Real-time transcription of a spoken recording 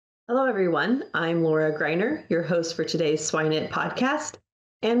Hello, everyone. I'm Laura Greiner, your host for today's Swine podcast.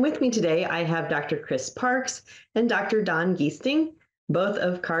 And with me today, I have Dr. Chris Parks and Dr. Don Giesting, both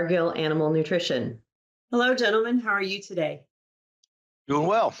of 𝗪𝗏𝗿 Animal Nutrition. Hello, gentlemen. How are you today? Doing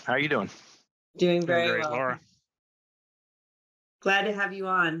well. How are you doing? Doing very great, well. Laura. Glad to have you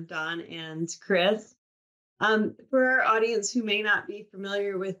on, Don and Chris. For our audience who may not be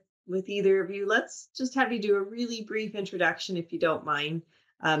familiar with either of you, let's just have you do a really brief introduction, if you don't mind.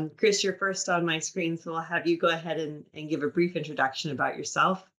 Chris, you're first on my screen, so I'll have you go ahead and give a brief introduction about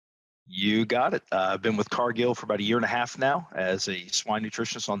yourself. You got it. I've been with 𝗪𝗏𝗿 for about a year and a half now as a swine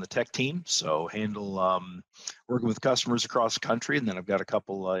nutritionist on the tech team. So handle working with customers across the country, and then I've got a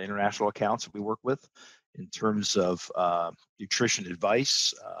couple international accounts that we work with in terms of nutrition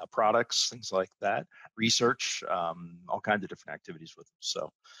advice, products, things like that, research, all kinds of different activities with them.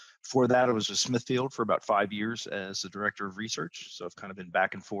 So before that, I was with Smithfield for about 5 years as the director of research. So I've kind of been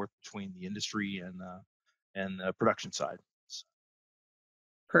back and forth between the industry and the production side.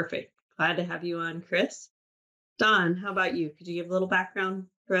 Perfect. Glad to have you on, Chris. Don, how about you? Could you give a little background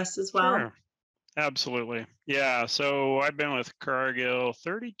for us as well? Sure. Absolutely. Yeah. So I've been with 𝗪𝗏𝗿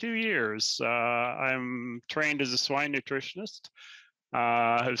 32 years. I'm trained as a swine nutritionist.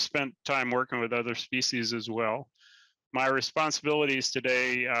 Have spent time working with other species as well. My responsibilities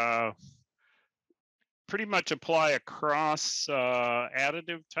today pretty much apply across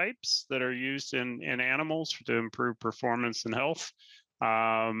additive types that are used in animals to improve performance and health.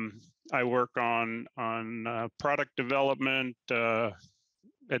 I work on product development,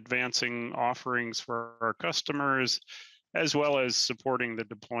 advancing offerings for our customers, as well as supporting the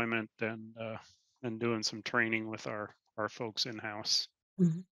deployment and doing some training with our folks in-house.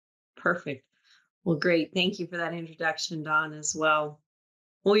 Mm-hmm. Perfect. Well, great. Thank you for that introduction, Don, as well.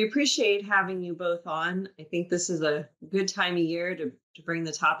 Well, we appreciate having you both on. I think this is a good time of year to bring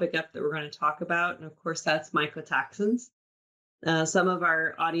the topic up that we're going to talk about. And of course, that's mycotoxins. Some of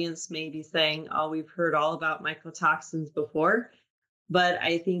our audience may be saying, oh, we've heard all about mycotoxins before. But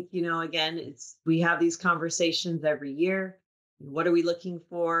I think, again, we have these conversations every year. What are we looking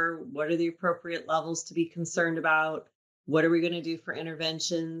for? What are the appropriate levels to be concerned about? What are we going to do for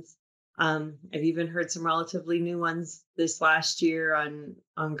interventions? I've even heard some relatively new ones this last year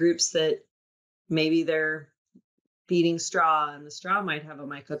on groups that maybe they're feeding straw, and the straw might have a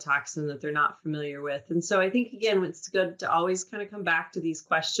mycotoxin that they're not familiar with. And so I think, again, it's good to always kind of come back to these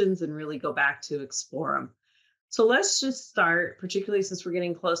questions and really go back to explore them. So let's just start, particularly since we're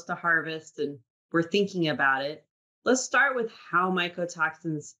getting close to harvest and we're thinking about it. Let's start with how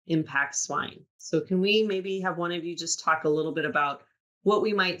mycotoxins impact swine. So can we maybe have one of you just talk a little bit about what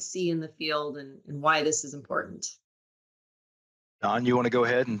we might see in the field and why this is important? Don, you want to go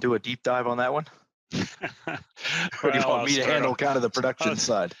ahead and do a deep dive on that one? Or do you want me to handle kind of the production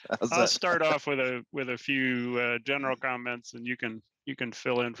side? I'll start off with a few general comments, and you can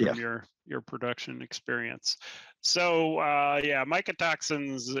fill in from your production experience. So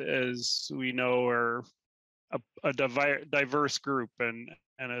mycotoxins, as we know, are a diverse group, and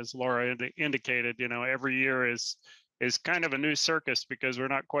as Laura indicated, every year is kind of a new circus because we're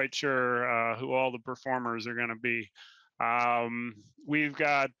not quite sure who all the performers are going to be. We've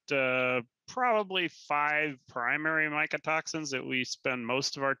got probably 5 primary mycotoxins that we spend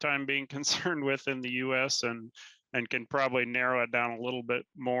most of our time being concerned with in the U.S. and can probably narrow it down a little bit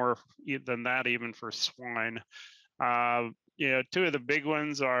more than that, even for swine. 2 of the big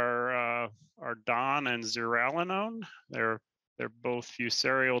ones are DON and zearalenone. They're both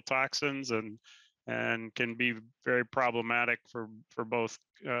fusarial toxins and can be very problematic for both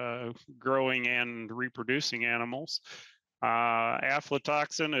growing and reproducing animals.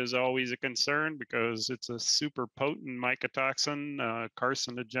 Aflatoxin is always a concern because it's a super potent mycotoxin,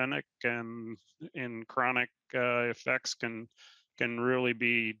 carcinogenic, and in chronic effects can really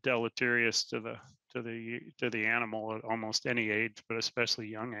be deleterious to the animal at almost any age, but especially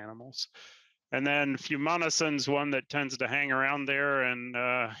young animals. And then fumonisin's one that tends to hang around there, and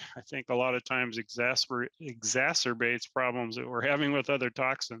I think a lot of times exacerbates problems that we're having with other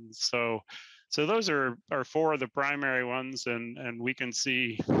toxins. So those are 4 of the primary ones, and we can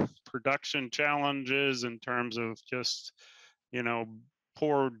see production challenges in terms of just,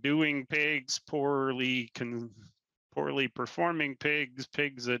 poor doing pigs, poorly performing pigs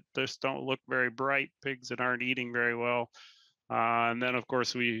that just don't look very bright, pigs that aren't eating very well. And then, of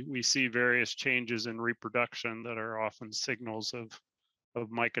course, we see various changes in reproduction that are often signals of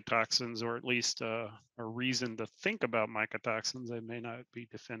mycotoxins, or at least a reason to think about mycotoxins. They may not be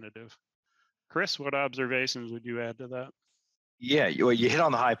definitive. Chris, what observations would you add to that? Yeah, you hit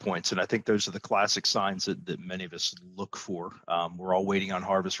on the high points, and I think those are the classic signs that many of us look for. We're all waiting on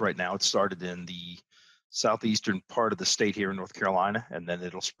harvest right now. It started in the southeastern part of the state here in North Carolina, and then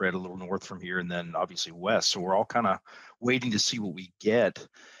it'll spread a little north from here, and then obviously west. So we're all kind of waiting to see what we get.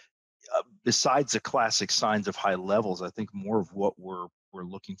 Besides the classic signs of high levels, I think more of what we're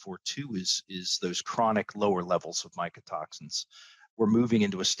looking for too is those chronic lower levels of mycotoxins. We're moving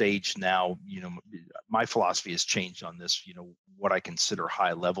into a stage now, my philosophy has changed on this, what I consider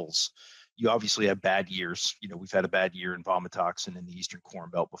high levels. You obviously have bad years. We've had a bad year in vomitoxin in the Eastern Corn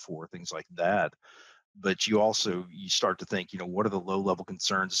Belt before, things like that. But you start to think, what are the low level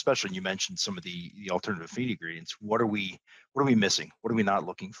concerns, especially you mentioned some of the alternative feed ingredients. What are we missing? What are we not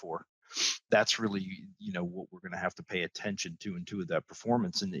looking for? That's really, what we're going to have to pay attention to with that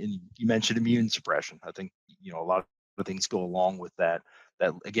performance. And you mentioned immune suppression. I think, a lot of things go along with that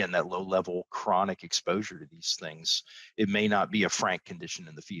again, that low level chronic exposure to these things. It may not be a frank condition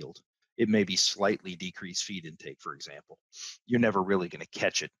in the field. It may be slightly decreased feed intake, for example. You're never really going to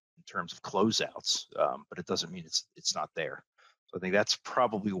catch it in terms of closeouts, but it doesn't mean it's not there. So I think that's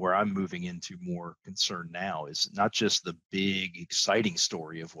probably where I'm moving into more concern now, is not just the big exciting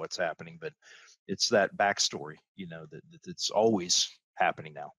story of what's happening, but it's that backstory, that it's always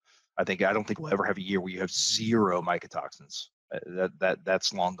happening now. I don't think we'll ever have a year where you have zero mycotoxins.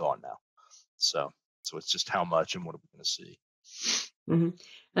 That's long gone now. So it's just how much and what are we going to see. Mm-hmm.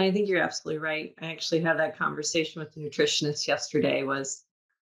 And I think you're absolutely right. I actually had that conversation with the nutritionist yesterday.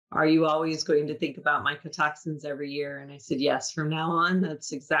 Are you always going to think about mycotoxins every year? And I said, yes, from now on,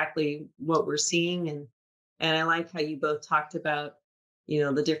 that's exactly what we're seeing. And I like how you both talked about,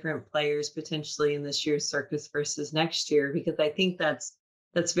 the different players potentially in this year's circus versus next year, because I think that's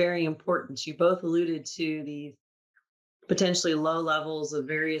very important. You both alluded to these potentially low levels of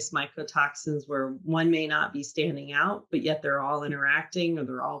various mycotoxins where one may not be standing out, but yet they're all interacting, or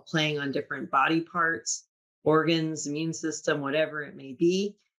they're all playing on different body parts, organs, immune system, whatever it may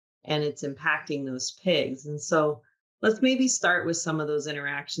be. And it's impacting those pigs. And so let's maybe start with some of those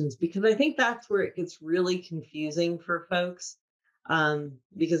interactions, because I think that's where it gets really confusing for folks.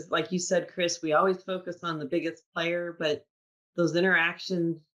 Because like you said, Chris, we always focus on the biggest player, but those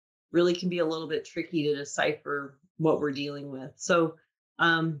interactions really can be a little bit tricky to decipher what we're dealing with. So,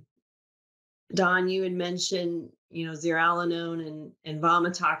 Don, you had mentioned, zearalenone and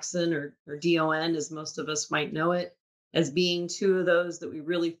vomitoxin, or DON, as most of us might know it, as being two of those that we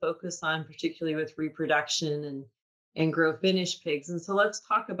really focus on, particularly with reproduction and grow finish pigs. And so let's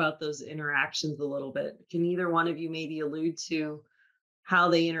talk about those interactions a little bit. Can either one of you maybe allude to how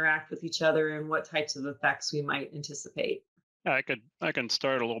they interact with each other and what types of effects we might anticipate? I can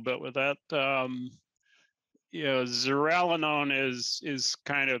start a little bit with that. Zearalenone is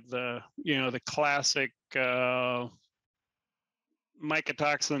kind of the classic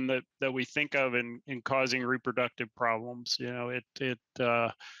mycotoxin that we think of in causing reproductive problems.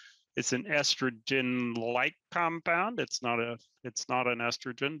 It's an estrogen-like compound. It's not an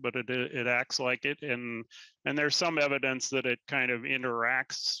estrogen, but it acts like it, and there's some evidence that it kind of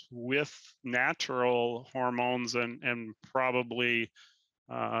interacts with natural hormones and probably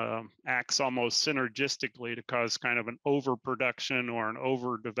acts almost synergistically to cause kind of an overproduction or an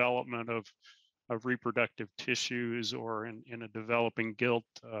overdevelopment of reproductive tissues, or in a developing gilt,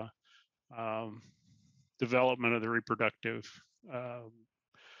 development of the reproductive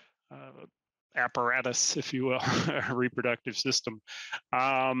apparatus, if you will, reproductive system.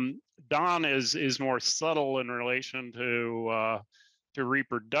 DON is more subtle in relation to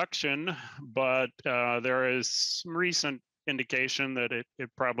reproduction, but there is some recent indication that it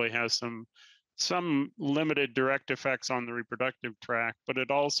probably has some limited direct effects on the reproductive tract, but it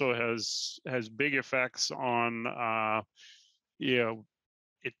also has big effects on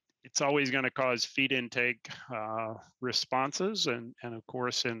it's always going to cause feed intake responses, and of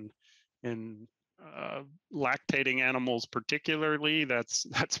course in lactating animals particularly, that's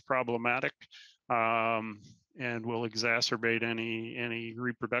problematic, and will exacerbate any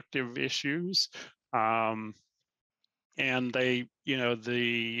reproductive issues. And the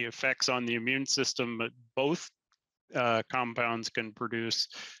effects on the immune system that both compounds can produce,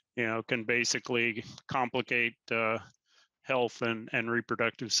 can basically complicate health and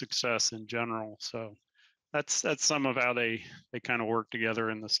reproductive success in general. So that's some of how they kind of work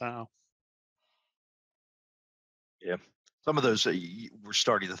together in the sow. Yeah, some of those we're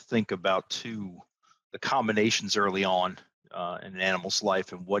starting to think about too, the combinations early on in an animal's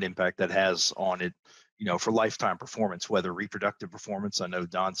life and what impact that has on it. for lifetime performance, whether reproductive performance. I know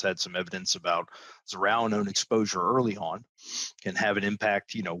Don's had some evidence about zearalenone exposure early on can have an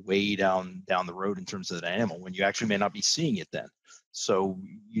impact, way down the road in terms of that animal when you actually may not be seeing it then. So,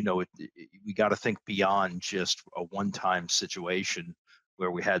 we got to think beyond just a one-time situation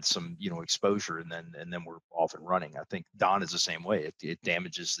where we had some, exposure and then we're off and running. I think Don is the same way. It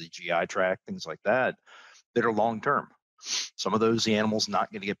damages the GI tract, things like that are long-term. Some of those the animal's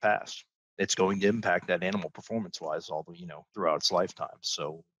not going to get past. It's going to impact that animal performance-wise all the, throughout its lifetime.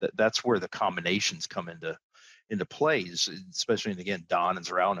 So that's where the combinations come into plays, especially, and again, Don and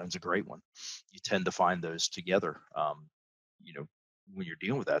zearalenone is a great one. You tend to find those together, when you're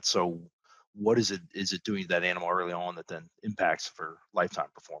dealing with that. So what is it doing to that animal early on that then impacts for lifetime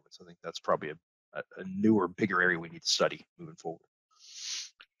performance? I think that's probably a newer, bigger area we need to study moving forward.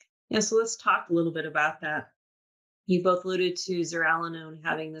 Yeah, so let's talk a little bit about that. You both alluded to zearalenone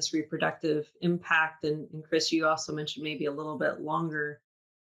having this reproductive impact, and Chris, you also mentioned maybe a little bit longer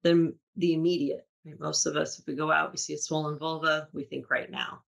than the immediate. Right? Most of us, if we go out, we see a swollen vulva, we think right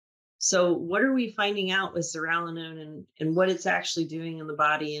now. So what are we finding out with zearalenone and what it's actually doing in the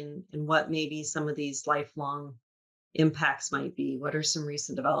body and what maybe some of these lifelong impacts might be? What are some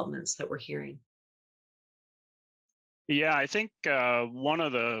recent developments that we're hearing? Yeah, I think one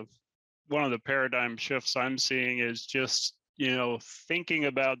of the paradigm shifts I'm seeing is just, thinking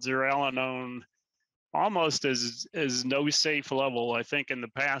about zearalenone almost as no safe level. I think in the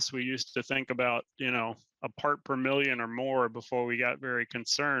past we used to think about, a part per million or more before we got very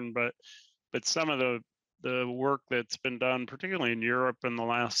concerned. But some of the work that's been done, particularly in Europe in the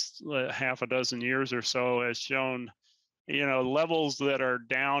last half a dozen years or so, has shown, levels that are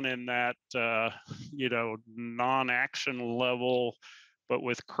down in that, non-action level, but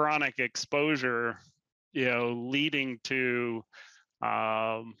with chronic exposure, leading to,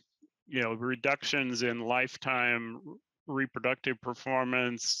 reductions in lifetime reproductive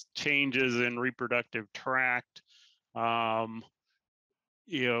performance, changes in reproductive tract, some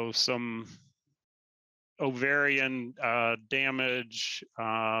ovarian damage,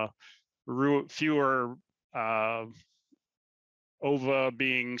 fewer ova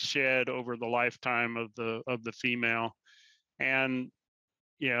being shed over the lifetime of the female, and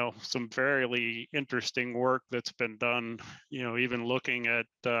some fairly interesting work that's been done, even looking at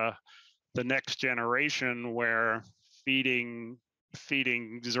the next generation where feeding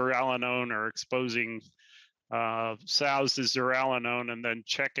zearalenone or exposing sows to zearalenone and then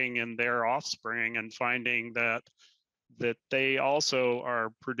checking in their offspring and finding that they also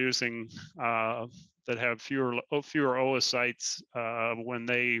are producing that have fewer oocytes when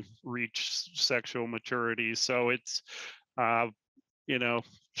they reach sexual maturity. So it's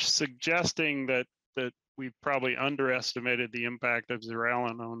suggesting that we've probably underestimated the impact of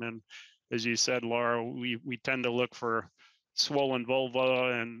zearalenone. And as you said, Laura, we tend to look for swollen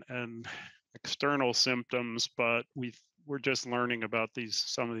vulva and external symptoms, but we're just learning about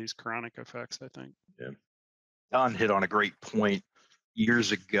some of these chronic effects, I think. Yeah. Don hit on a great point.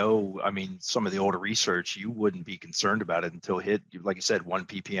 Years ago, I mean, some of the older research, you wouldn't be concerned about it until hit, like you said, 1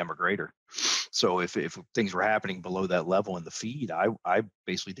 ppm or greater. So if things were happening below that level in the feed, I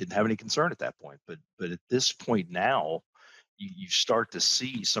basically didn't have any concern at that point. But at this point now, you start to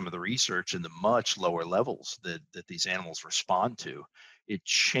see some of the research in the much lower levels that these animals respond to. It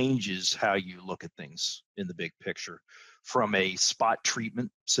changes how you look at things in the big picture. From a spot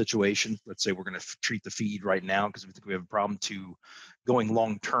treatment situation, let's say we're going to treat the feed right now because we think we have a problem, to going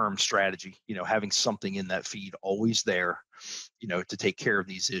long-term strategy, having something in that feed always there, to take care of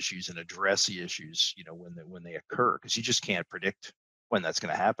these issues and address the issues, when they occur, because you just can't predict when that's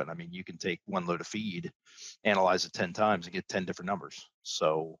going to happen. I mean, you can take one load of feed, analyze it 10 times and get 10 different numbers.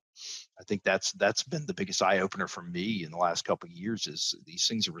 So I think that's been the biggest eye opener for me in the last couple of years, is these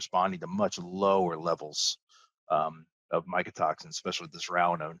things are responding to much lower levels of mycotoxins, especially this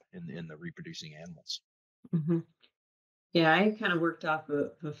zearalenone in the reproducing animals. Mm-hmm. Yeah, I kind of worked off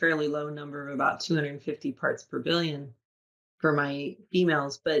a fairly low number of about 250 parts per billion for my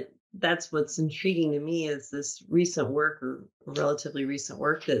females, but that's what's intriguing to me is this recent work, or relatively recent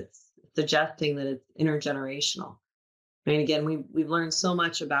work, that's suggesting that it's intergenerational. I mean, again, we've learned so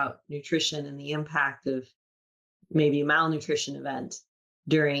much about nutrition and the impact of maybe a malnutrition event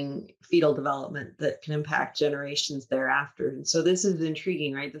during fetal development that can impact generations thereafter. And so this is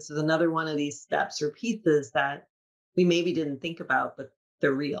intriguing, right? This is another one of these steps or pieces that we maybe didn't think about, but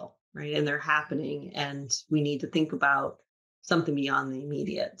they're real, right? And they're happening, and we need to think about something beyond the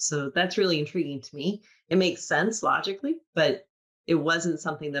immediate. So that's really intriguing to me. It makes sense logically, but it wasn't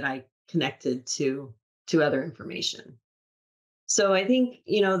something that I connected to other information. So I think,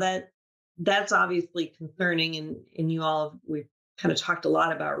 that that's obviously concerning, and you all, we've kind of talked a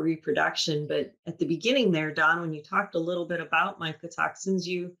lot about reproduction, but at the beginning there, Don, when you talked a little bit about mycotoxins,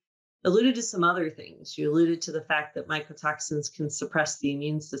 you alluded to some other things. You alluded to the fact that mycotoxins can suppress the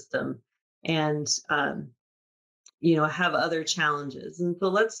immune system and have other challenges. And so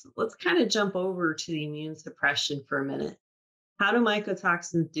let's kind of jump over to the immune suppression for a minute. How do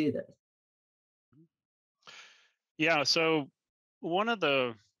mycotoxins do this? Yeah, so one of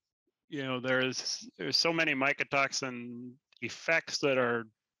the, there's so many mycotoxin effects that are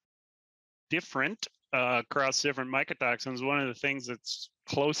different across different mycotoxins. One of the things that's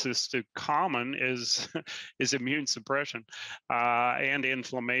closest to common is is immune suppression and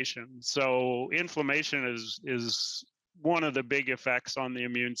inflammation. So inflammation is one of the big effects on the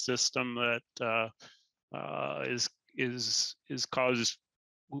immune system that is caused,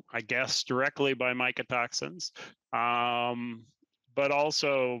 I guess, directly by mycotoxins, but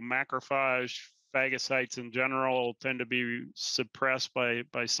also macrophage phagocytes in general tend to be suppressed by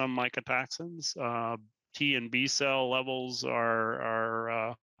some mycotoxins. T and B cell levels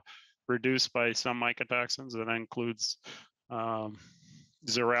are reduced by some mycotoxins. That includes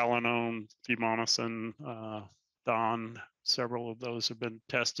zearalenone, fumonisin, DON. Several of those have been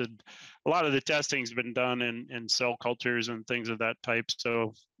tested. A lot of the testing has been done in cell cultures and things of that type.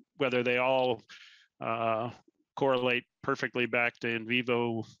 So whether they all correlate perfectly back to in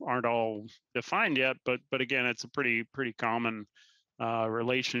vivo aren't all defined yet, but again, it's a pretty common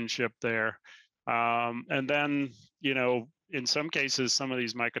relationship there. And then, in some cases, some of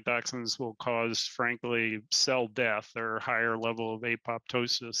these mycotoxins will cause, frankly, cell death or higher level of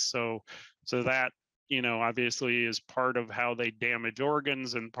apoptosis. So that, obviously is part of how they damage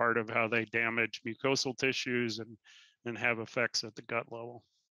organs and part of how they damage mucosal tissues and have effects at the gut level.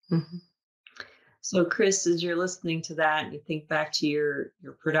 Mm-hmm. So, Chris, as you're listening to that, and you think back to your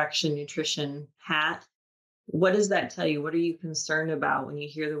production nutrition hat, what does that tell you? What are you concerned about when you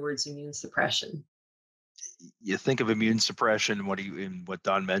hear the words immune suppression? You think of immune suppression, and what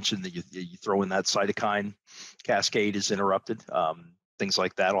Don mentioned, that you throw in that cytokine cascade is interrupted. Things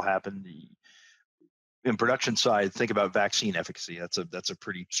like that'll happen. In production side, think about vaccine efficacy. That's a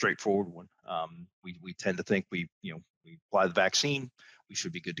pretty straightforward one. We tend to think we apply the vaccine, we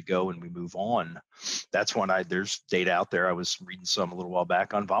should be good to go, and we move on. That's when there's data out there. I was reading some a little while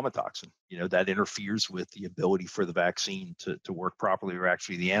back on 𝗪𝗶𝗿. That interferes with the ability for the vaccine to work properly, or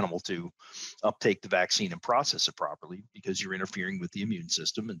actually the animal to uptake the vaccine and process it properly, because you're interfering with the immune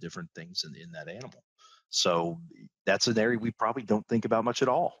system and different things in that animal. So that's an area we probably don't think about much at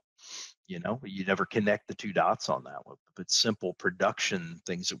all. You never connect the two dots on that one. But simple production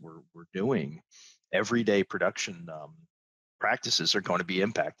things that we're doing, everyday production practices are going to be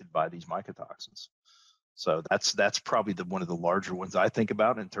impacted by these mycotoxins. So that's probably one of the larger ones I think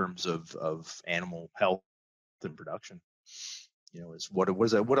about in terms of animal health and production. Is what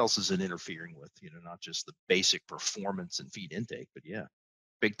else is it interfering with? Not just the basic performance and feed intake, but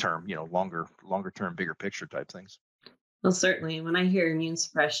big term, longer term, bigger picture type things. Well, certainly. When I hear immune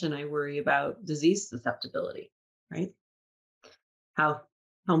suppression, I worry about disease susceptibility, right? How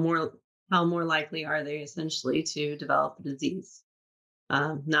more likely are they essentially to develop a disease,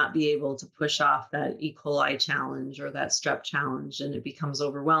 not be able to push off that E. coli challenge or that strep challenge, and it becomes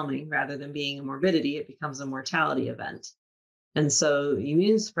overwhelming. Rather than being a morbidity, it becomes a mortality event. And so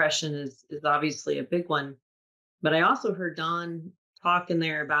immune suppression is obviously a big one. But I also heard Don talk in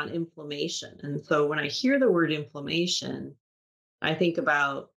there about inflammation. And so when I hear the word inflammation, I think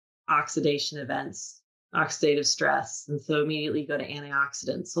about oxidation events, oxidative stress, and so immediately go to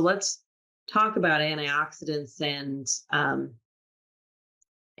antioxidants. So let's talk about antioxidants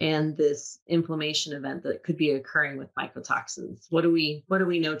and this inflammation event that could be occurring with mycotoxins. What do we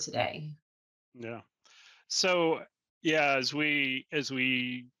know today? Yeah. So as we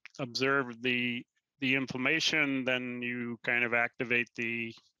observe the inflammation, then you kind of activate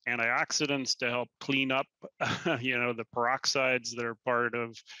the antioxidants to help clean up, the peroxides that are part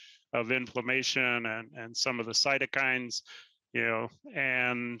of inflammation and some of the cytokines,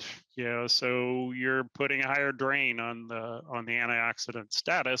 so you're putting a higher drain on the antioxidant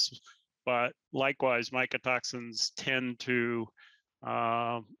status. But likewise, mycotoxins tend to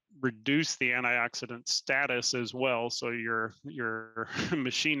reduce the antioxidant status as well. So your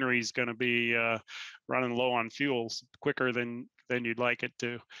machinery is going to be running low on fuels quicker than you'd like it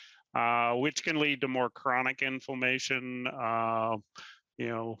to, which can lead to more chronic inflammation,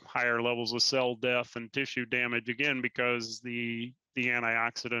 higher levels of cell death and tissue damage, again, because the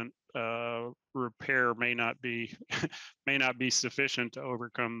antioxidant repair may not be sufficient to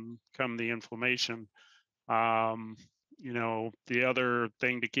overcome the inflammation. the other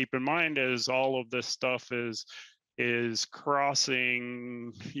thing to keep in mind is all of this stuff is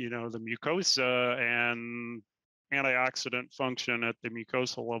crossing, the mucosa, and antioxidant function at the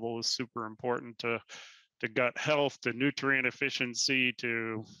mucosal level is super important to gut health, to nutrient efficiency,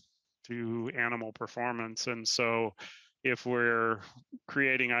 to animal performance. And so if we're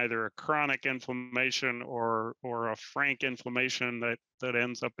creating either a chronic inflammation or a frank inflammation that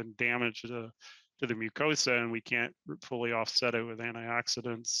ends up in damage to the mucosa, and we can't fully offset it with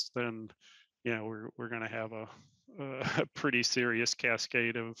antioxidants, then we're going to have a pretty serious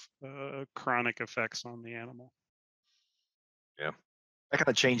cascade of chronic effects on the animal. Yeah. That kind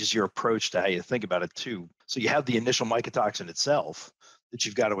of changes your approach to how you think about it too. So you have the initial mycotoxin itself that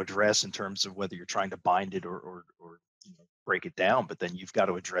you've got to address in terms of whether you're trying to bind it or break it down, but then you've got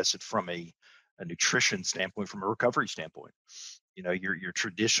to address it from a nutrition standpoint, from a recovery standpoint. Your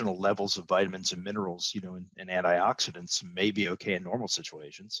traditional levels of vitamins and minerals, and antioxidants may be okay in normal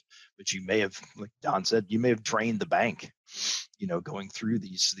situations, but you may have, like Don said, you may have drained the bank, going through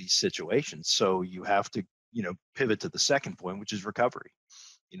these situations. So you have to, pivot to the second point, which is recovery.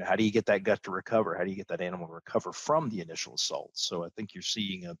 How do you get that gut to recover? How do you get that animal to recover from the initial assault? So I think you're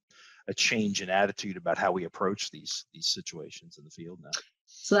seeing a change in attitude about how we approach these situations in the field now.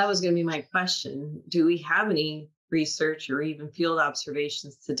 So that was going to be my question. Do we have any research or even field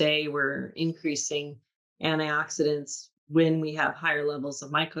observations today where increasing antioxidants when we have higher levels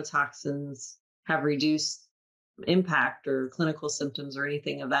of mycotoxins have reduced impact or clinical symptoms or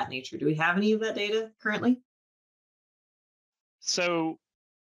anything of that nature? Do we have any of that data currently? So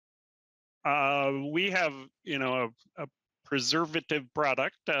we have, a preservative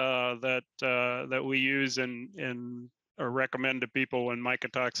product that we use and or recommend to people when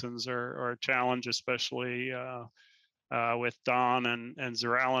mycotoxins are a challenge, especially with DON and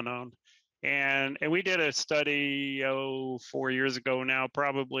zearalenone. And we did a study 4 years ago now,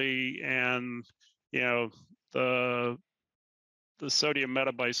 probably, and the sodium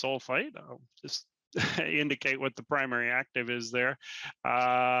metabisulfite, I'll just indicate what the primary active is there,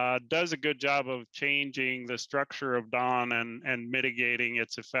 does a good job of changing the structure of DON and mitigating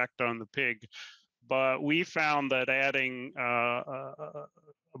its effect on the pig. But we found that adding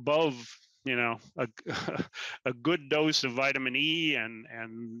above, a good dose of vitamin E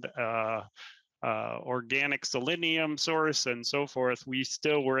and organic selenium source and so forth, we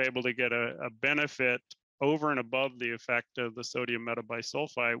still were able to get a benefit over and above the effect of the sodium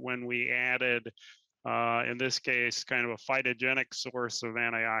metabisulfite when we added, in this case, kind of a phytogenic source of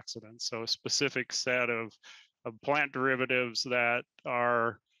antioxidants. So a specific set of plant derivatives that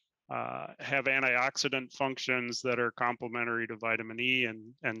are have antioxidant functions that are complementary to vitamin E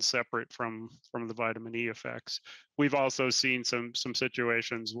and separate from the vitamin E effects. We've also seen some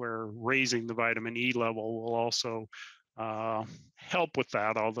situations where raising the vitamin E level will also help with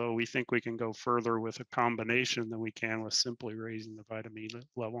that, although we think we can go further with a combination than we can with simply raising the vitamin E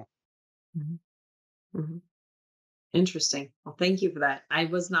level. Mm-hmm. Mm-hmm. Interesting. Well, thank you for that. I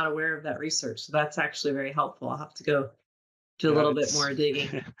was not aware of that research, so that's actually very helpful. I'll have to go do a little bit more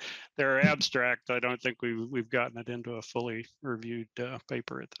digging. They're abstract. I don't think we've gotten it into a fully reviewed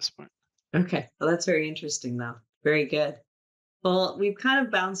paper at this point. Okay. Well, that's very interesting, though. Very good. Well, we've kind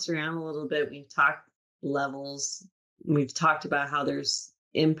of bounced around a little bit. We've talked levels. We've talked about how there's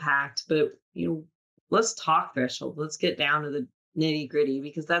impact, but let's talk threshold. Let's get down to the nitty gritty,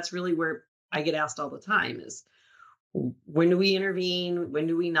 because that's really where I get asked all the time is, when do we intervene? When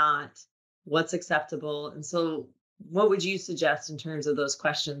do we not? What's acceptable? And so what would you suggest in terms of those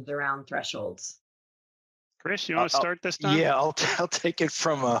questions around thresholds? Chris, you want to start this time? Yeah, I'll take it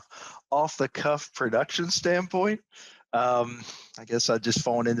from a off-the-cuff production standpoint. I guess I've just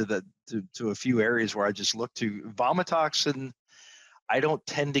fallen into to a few areas where I just look to vomitoxin. I don't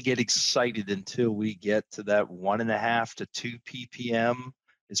tend to get excited until we get to that 1.5 to 2 ppm.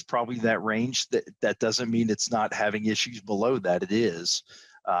 Is probably that range. That doesn't mean it's not having issues below that. It is.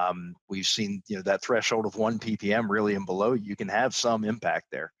 We've seen that threshold of 1 ppm really and below, you can have some impact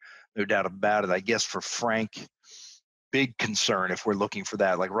there, no doubt about it. I guess for Frank, big concern if we're looking for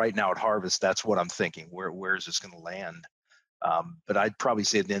that, like right now at harvest, that's what I'm thinking. Where is this going to land? But I'd probably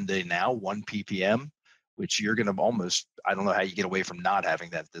say at the end of the day now, 1 ppm, which you're going to almost, I don't know how you get away from not having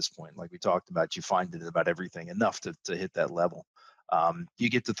that at this point. Like we talked about, you find it about everything enough to hit that level. You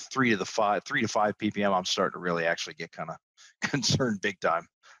get to 3 to 5 ppm, I'm starting to really actually get kind of concerned big time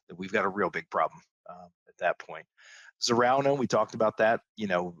that we've got a real big problem at that point. Zearalenone, we talked about that.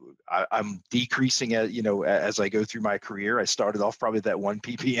 I'm decreasing as I go through my career. I started off probably at that 1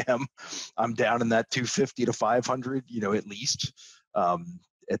 ppm. I'm down in that 250 to 500, at least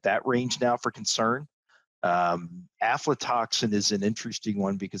at that range now for concern. Aflatoxin is an interesting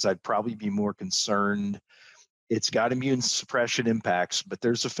one because I'd probably be more concerned. It's got immune suppression impacts, but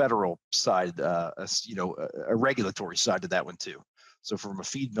there's a federal side, a regulatory side to that one too. So from a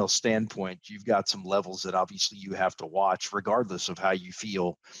feed mill standpoint, you've got some levels that obviously you have to watch, regardless of how you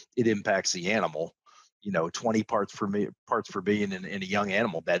feel it impacts the animal. 20 parts per billion in a young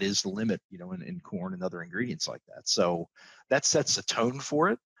animal, that is the limit, in corn and other ingredients like that. So that sets the tone for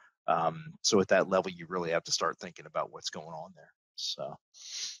it. So at that level, you really have to start thinking about what's going on there. So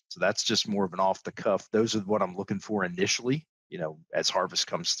that's just more of an off the cuff. Those are what I'm looking for initially, as harvest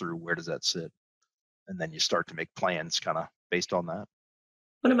comes through, where does that sit? And then you start to make plans kind of based on that.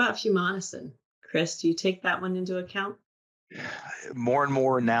 What about fumonisin? Chris, do you take that one into account? More and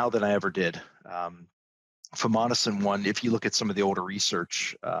more now than I ever did. Fumonisin one, if you look at some of the older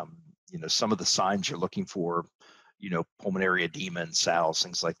research, some of the signs you're looking for, pulmonary edema and sows,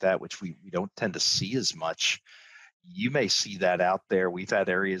 things like that, which we don't tend to see as much. You may see that out there. We've had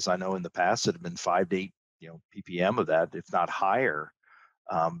areas I know in the past that have been 5 to 8, ppm of that, if not higher.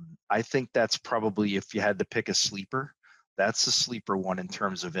 I think that's probably, if you had to pick a sleeper, that's a sleeper one in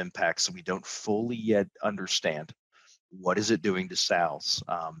terms of impacts that we don't fully yet understand. What is it doing to sows?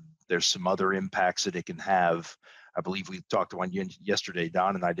 There's some other impacts that it can have. I believe we talked to one yesterday,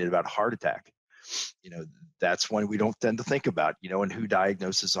 Don and I did, about heart attack. That's one we don't tend to think about, and who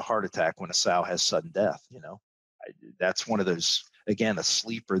diagnoses a heart attack when a sow has sudden death. That's one of those, again, a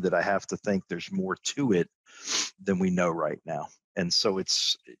sleeper that I have to think there's more to it than we know right now. And so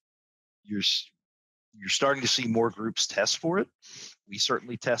you're starting to see more groups test for it. We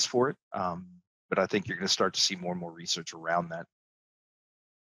certainly test for it. But I think you're going to start to see more and more research around that.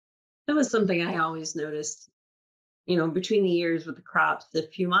 That was something I always noticed, between the years with the crops. The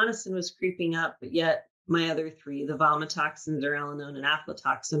fumonisin was creeping up, but yet my other three, the 𝗪𝗁toxins, 𝗪𝗲𝗈, and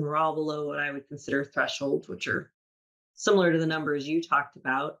aflatoxin, were all below what I would consider thresholds, which are similar to the numbers you talked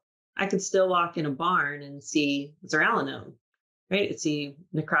about. I could still walk in a barn and see 𝗪𝗲𝗈, right? I'd see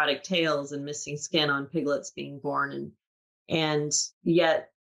necrotic tails and missing skin on piglets being born, and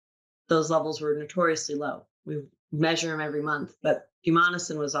yet those levels were notoriously low. We measure them every month, but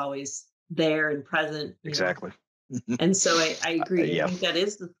fumonisin was always there and present. Exactly. And so I agree. Yeah. I think that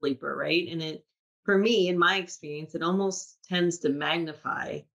is the sleeper, right? And for me, in my experience, it almost tends to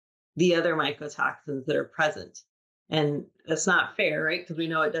magnify the other mycotoxins that are present. And that's not fair, right? Because we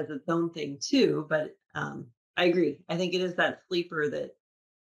know it does its own thing too. But I agree. I think it is that sleeper that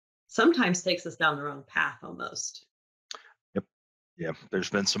sometimes takes us down the wrong path almost. Yep. Yeah. There's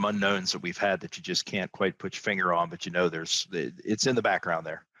been some unknowns that we've had that you just can't quite put your finger on, but it's in the background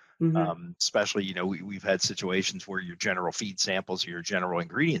there. Mm-hmm. Especially, we've had situations where your general feed samples, your general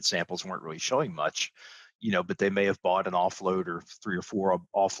ingredient samples weren't really showing much, but they may have bought an offload or 3 or 4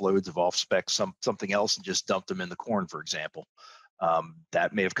 offloads of off-spec something else and just dumped them in the corn, for example.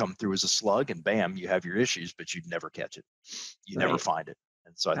 That may have come through as a slug, and bam, you have your issues, but you'd never catch it. You never find it.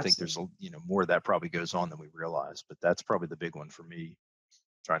 And so I think there's more of that probably goes on than we realize, but that's probably the big one for me,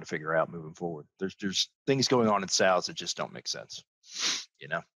 trying to figure out moving forward. There's things going on in sows that just don't make sense.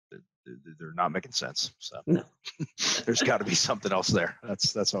 They're not making sense. So no. There's got to be something else there.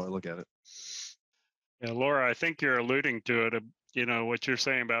 That's how I look at it. Yeah, Laura, I think you're alluding to it. What you're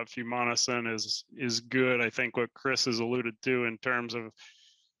saying about fumonisin is good. I think what Chris has alluded to in terms of,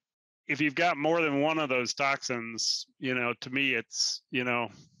 if you've got more than one of those toxins, to me, it's,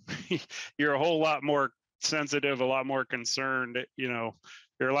 you're a whole lot more sensitive, a lot more concerned. You're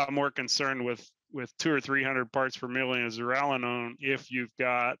a lot more concerned with 200 or 300 parts per million of zearalenone if you've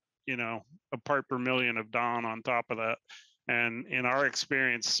got, a part per million of DON on top of that. And in our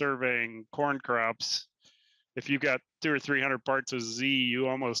experience surveying corn crops, if you've got 200 or 300 parts of Z, you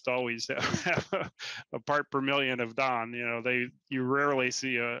almost always have a part per million of DON. You rarely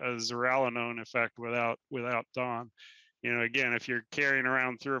see a zearalenone effect without DON. Again, if you're carrying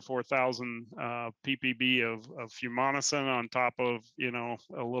around 3,000 or 4,000 ppb of fumonisin on top of,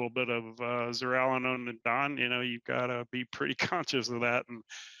 a little bit of zearalenone and DON, you've got to be pretty conscious of that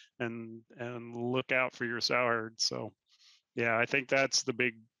and look out for your sow herd. So, yeah, I think that's the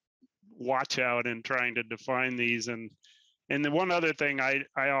big watch out in trying to define these. And the one other thing I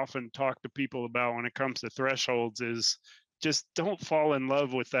often talk to people about when it comes to thresholds is just don't fall in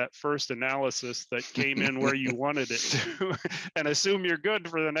love with that first analysis that came in where you wanted it to and assume you're good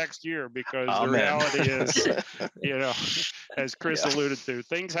for the next year, because the reality is, as Chris alluded to,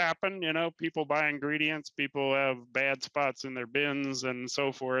 things happen, people buy ingredients, people have bad spots in their bins and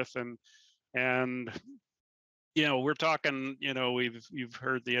so forth. And we're talking, you've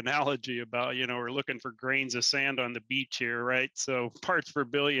heard the analogy about, we're looking for grains of sand on the beach here, right? So parts per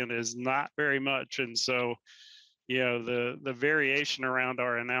billion is not very much. And so, the variation around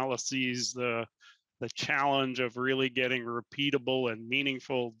our analyses, the challenge of really getting repeatable and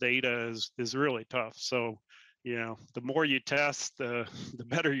meaningful data is really tough. So, the more you test, the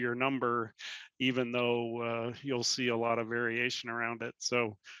better your number, even though you'll see a lot of variation around it.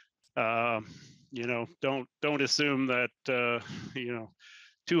 So, don't assume that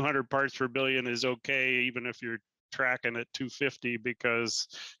 200 parts per billion is okay, even if you're tracking at 250, because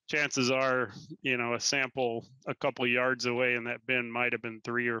chances are, a sample a couple of yards away in that bin might have been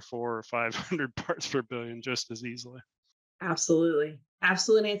 3 or 4 or 500 parts per billion just as easily. Absolutely.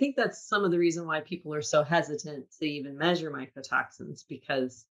 Absolutely. And I think that's some of the reason why people are so hesitant to even measure mycotoxins,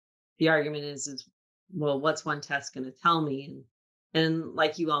 because the argument is, well, what's one test going to tell me? And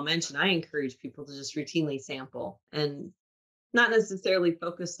like you all mentioned, I encourage people to just routinely sample and not necessarily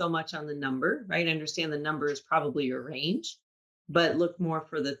focus so much on the number, right? Understand the number is probably your range, but look more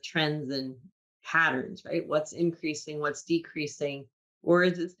for the trends and patterns, right? What's increasing, what's decreasing, or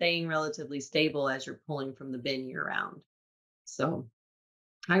is it staying relatively stable as you're pulling from the bin year round? So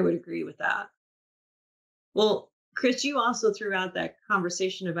I would agree with that. Well, Chris, you also threw out that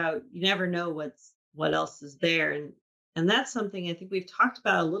conversation about you never know what else is there. And that's something I think we've talked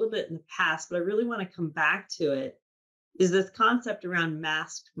about a little bit in the past, but I really want to come back to it, is this concept around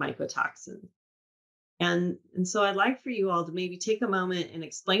masked mycotoxins. And so I'd like for you all to maybe take a moment and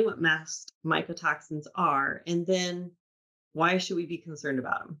explain what masked mycotoxins are, and then why should we be concerned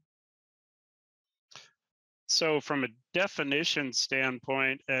about them? So from a definition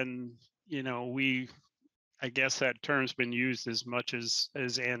standpoint, and I guess that term's been used as much as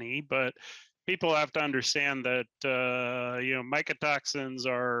any, but people have to understand that mycotoxins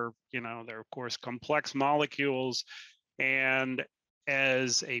are, they're of course complex molecules, and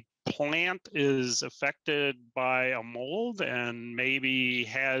as a plant is affected by a mold and maybe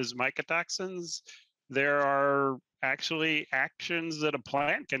has mycotoxins, there are actually actions that a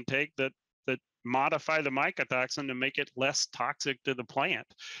plant can take that modify the mycotoxin to make it less toxic to the plant.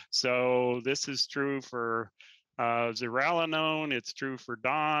 So this is true for zearalenone, it's true for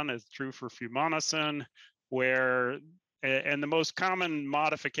DON, it's true for 𝗵𝗵𝘁, where and the most common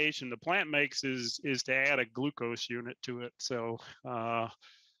modification the plant makes is to add a glucose unit to it. So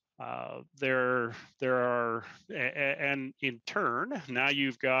there are, and in turn, now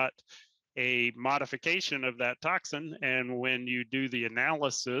you've got a modification of that toxin, and when you do the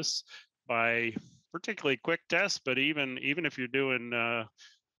analysis by particularly quick tests, but even if you're doing a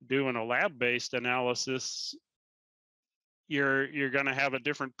lab-based analysis, you're going to have a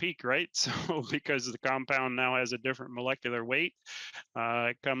different peak, right? So because the compound now has a different molecular weight,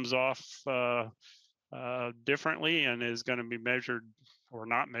 it comes off differently and is going to be measured or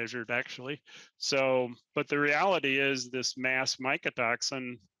not measured, actually. So, but the reality is this mass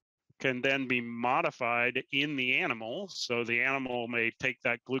mycotoxin can then be modified in the animal. So the animal may take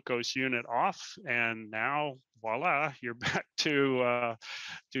that glucose unit off, and now voila, you're back to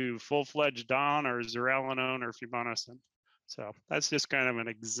full-fledged DON or zearalenone or 𝗵𝗵𝘁. So that's just kind of an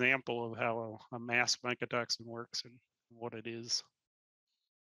example of how a mass mycotoxin works and what it is.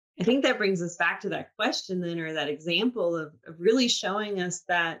 I think that brings us back to that question then, or that example of really showing us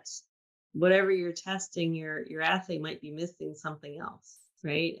that whatever you're testing, your assay might be missing something else,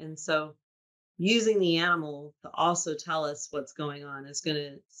 right? And so using the animal to also tell us what's going on is going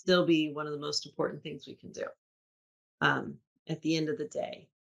to still be one of the most important things we can do at the end of the day.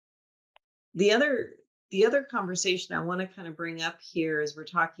 The other conversation I want to kind of bring up here as we're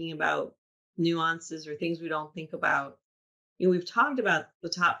talking about nuances or things we don't think about. We've talked about the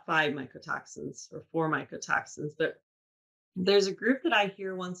top 5 mycotoxins or 4 mycotoxins, but there's a group that I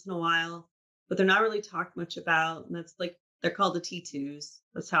hear once in a while, but they're not really talked much about. And that's like, they're called the T2s.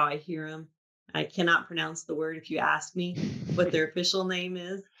 That's how I hear them. I cannot pronounce the word if you ask me what their official name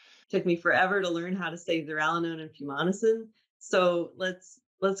is. It took me forever to learn how to say zearalenone and 𝗵𝗵𝘁. So let's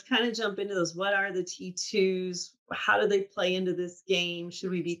kind of jump into those. What are the T2s? How do they play into this game? Should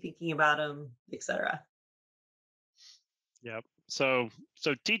we be thinking about them, et cetera? Yep. So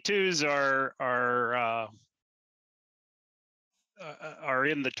T2s are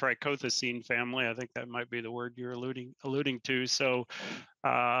in the trichothecene family. I think that might be the word you're alluding to. So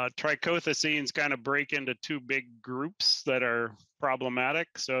trichothecenes kind of break into 2 big groups that are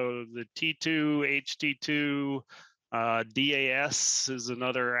problematic. So the T2, HT2, DAS is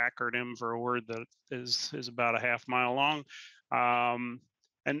another acronym for a word that is about a half mile long.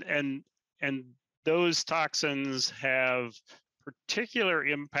 And those toxins have particular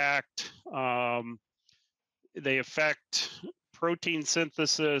impact they affect protein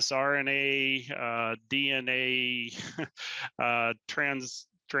synthesis, RNA, DNA,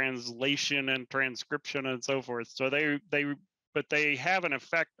 translation and transcription and so forth. So but they have an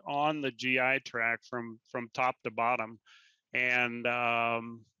effect on the GI tract from top to bottom, and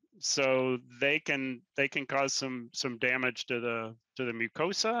so they can cause some damage to the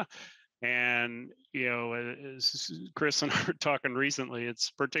mucosa. And as Chris and I were talking recently,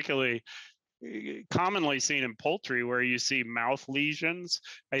 it's particularly commonly seen in poultry where you see mouth lesions.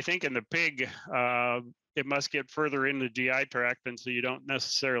 I think in the pig, it must get further in the GI tract, and so you don't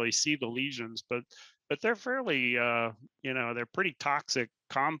necessarily see the lesions, but they're fairly, they're pretty toxic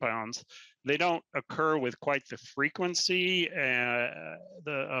compounds. They don't occur with quite the frequency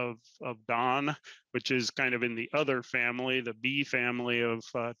of DON, which is kind of in the other family, the B family of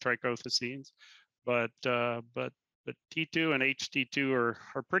trichothecenes, but T2 and HT2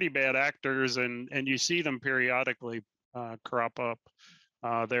 are pretty bad actors, and you see them periodically crop up.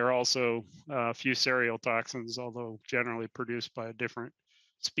 They're also fusarial toxins, although generally produced by a different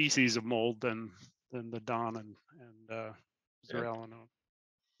species of mold than the DON and zearalenone.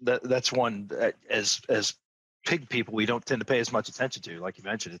 That's one that as pig people we don't tend to pay as much attention to. Like you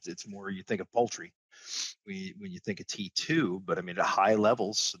mentioned, it's more you think of poultry when you think of T2, but I mean at high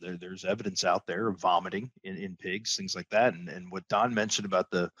levels there's evidence out there of vomiting in pigs, things like that. And what Don mentioned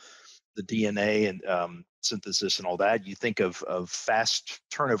about the DNA and synthesis and all that, you think of fast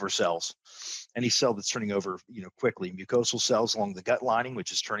turnover cells. Any cell that's turning over quickly, mucosal cells along the gut lining,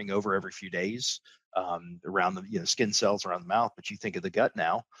 which is turning over every few days, around the skin cells around the mouth, but you think of the gut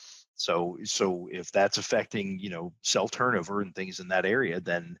now. So if that's affecting cell turnover and things in that area,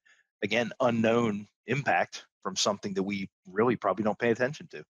 then again, unknown impact from something that we really probably don't pay attention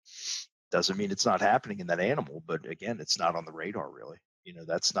to. Doesn't mean it's not happening in that animal, but again, it's not on the radar really.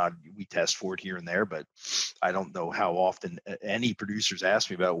 That's not, we test for it here and there, but I don't know how often any producers ask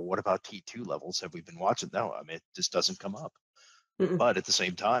me about, well, what about T2 levels? Have we been watching? No, I mean, it just doesn't come up. But at the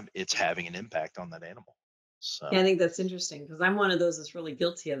same time, it's having an impact on that animal. So. Yeah, I think that's interesting because I'm one of those that's really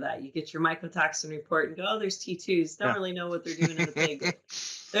guilty of that. You get your mycotoxin report and go, oh, there's T2s. Don't really know what they're doing in the pig.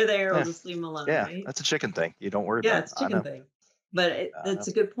 They're there. We'll just leave them alone. Yeah, right? That's a chicken thing. You don't worry about it. Yeah, it's a chicken thing. But that's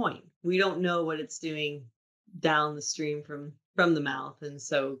a good point. We don't know what it's doing down the stream from the mouth. And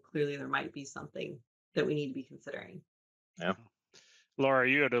so clearly there might be something that we need to be considering. Yeah. Laura,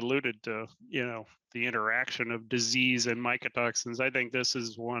 you had alluded to, the interaction of disease and mycotoxins. I think this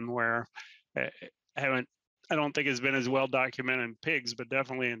is one where I don't think it's been as well documented in pigs, but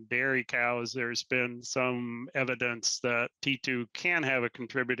definitely in dairy cows, there's been some evidence that T2 can have a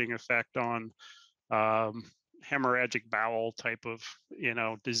contributing effect on hemorrhagic bowel type of,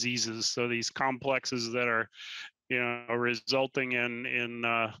 diseases. So these complexes that are, resulting in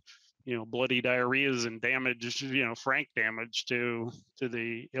bloody diarrheas and damage, frank damage to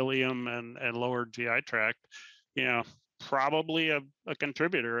the ileum and lower GI tract, probably a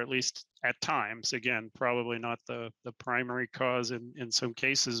contributor, at least at times. Again, probably not the primary cause in some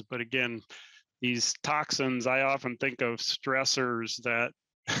cases, but again, these toxins, I often think of stressors that,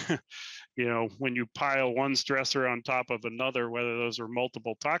 when you pile one stressor on top of another, whether those are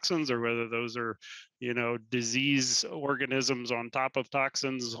multiple toxins or whether those are, disease organisms on top of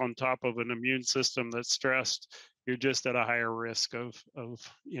toxins on top of an immune system that's stressed, you're just at a higher risk of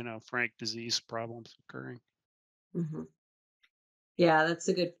frank disease problems occurring. Mm-hmm. Yeah, that's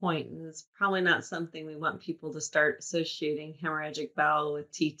a good point. And it's probably not something we want people to start associating hemorrhagic bowel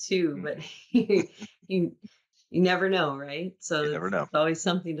with T2, but you never know, right? So you never know. It's always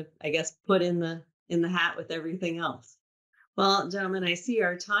something to, I guess, put in the hat with everything else. Well, gentlemen, I see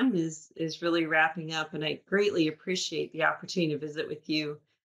our time is really wrapping up, and I greatly appreciate the opportunity to visit with you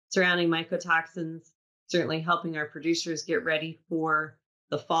surrounding mycotoxins, certainly helping our producers get ready for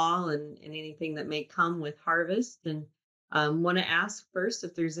the fall and anything that may come with harvest. And want to ask first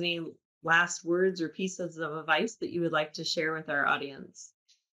if there's any last words or pieces of advice that you would like to share with our audience.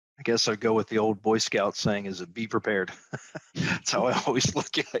 I guess I'd go with the old Boy Scout saying is be prepared. That's how I always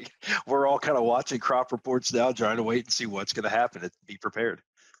look at it. We're all kind of watching crop reports now, trying to wait and see what's going to happen. Be prepared.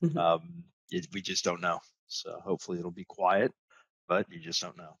 We just don't know. So hopefully it'll be quiet, but you just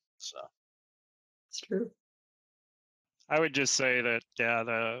don't know. So it's true. I would just say that,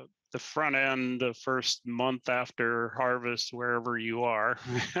 the front end, the first month after harvest, wherever you are,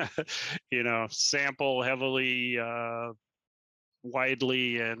 sample heavily,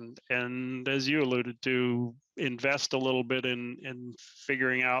 widely, and as you alluded to, invest a little bit in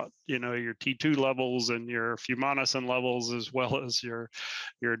figuring out your T2 levels and your fumonisin levels, as well as your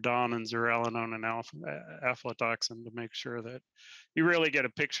DON and zearalenone and aflatoxin, to make sure that you really get a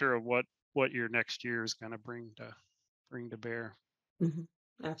picture of what what your next year is going to bring to bear. Mm-hmm.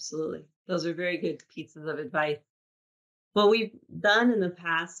 Absolutely. Those are very good pieces of advice. Well, we've done in the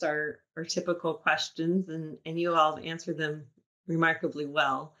past our typical questions, and you all have answered them remarkably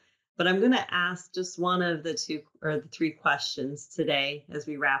well. But I'm going to ask just one of the two or the three questions today as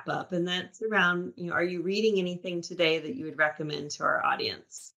we wrap up. And that's around, are you reading anything today that you would recommend to our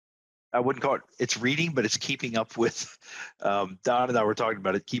audience? I wouldn't call it's reading, but it's keeping up with, Don and I were talking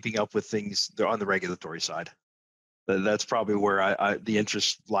about it, keeping up with things on the regulatory side. That's probably where the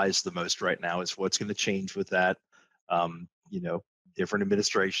interest lies the most right now, is what's going to change with that. Different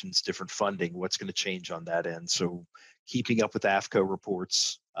administrations, different funding, what's going to change on that end. So keeping up with AAFCO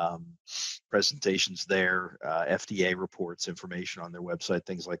reports, presentations there, FDA reports, information on their website,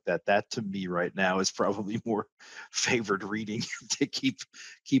 things like that. That to me right now is probably more favored reading to keep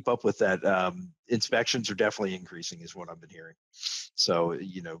up with that. Inspections are definitely increasing is what I've been hearing. So,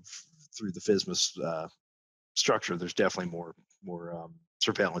 through the FSMA structure, there's definitely more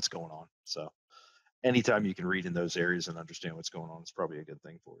surveillance going on. So anytime you can read in those areas and understand what's going on, it's probably a good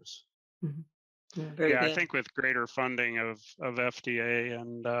thing for us. Mm-hmm. Yeah, very good. I think with greater funding of FDA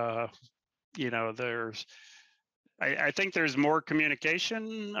and I think there's more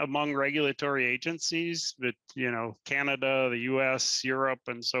communication among regulatory agencies, but Canada, the US, Europe,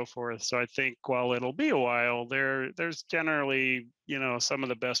 and so forth. So I think while it'll be a while, there's generally some of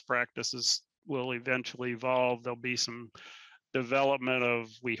the best practices will eventually evolve. There'll be some development of,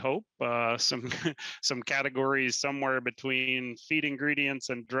 we hope, some categories somewhere between feed ingredients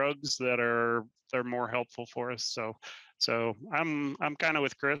and drugs that are more helpful for us. So I'm kind of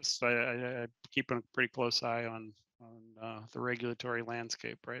with Chris. I keep a pretty close eye on the regulatory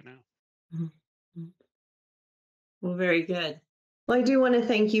landscape right now. Mm-hmm. Well, very good. Well, I do want to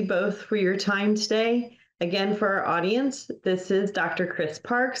thank you both for your time today. Again, for our audience, this is Dr. Chris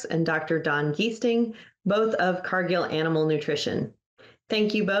Parks and Dr. Don Giesting, both of Cargill Animal Nutrition.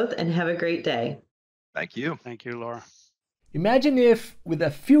 Thank you both and have a great day. Thank you. Thank you, Laura. Imagine if, with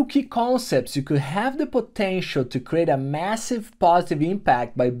a few key concepts, you could have the potential to create a massive positive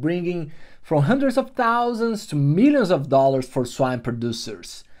impact by bringing from hundreds of thousands to millions of dollars for swine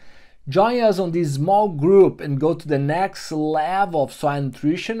producers. Join us on this small group and go to the next level of swine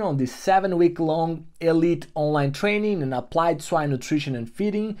nutrition on this 7-week-long elite online training in applied swine nutrition and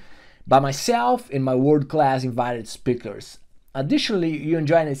feeding by myself and my world-class invited speakers. Additionally, you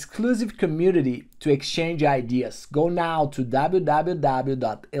enjoy an exclusive community to exchange ideas. Go now to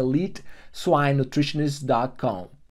www.eliteswinenutritionist.com.